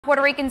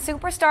Puerto Rican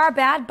superstar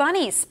Bad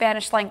Bunny's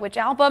Spanish-language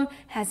album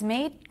has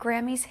made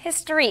Grammys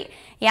history.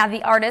 Yeah,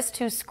 the artist,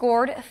 who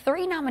scored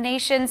 3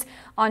 nominations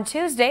on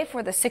Tuesday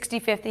for the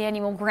 65th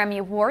Annual Grammy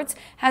Awards,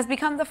 has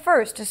become the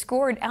first to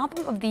score an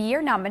Album of the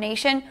Year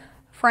nomination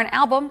for an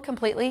album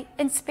completely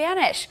in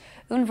Spanish.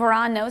 Un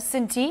Verano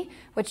Sin Ti,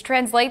 which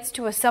translates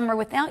to A Summer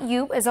Without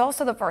You, is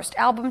also the first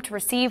album to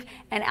receive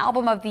an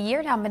Album of the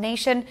Year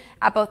nomination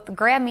at both the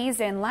Grammys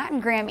and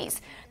Latin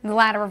Grammys, the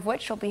latter of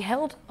which will be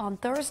held on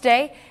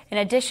Thursday. In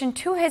addition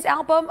to his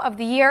Album of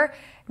the Year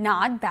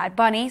nod, Bad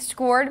Bunny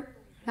scored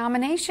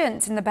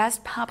nominations in the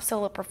Best Pop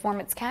Solo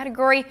Performance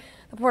category.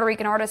 The Puerto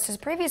Rican artist has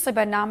previously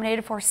been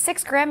nominated for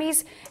 6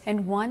 Grammys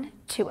and won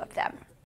 2 of them.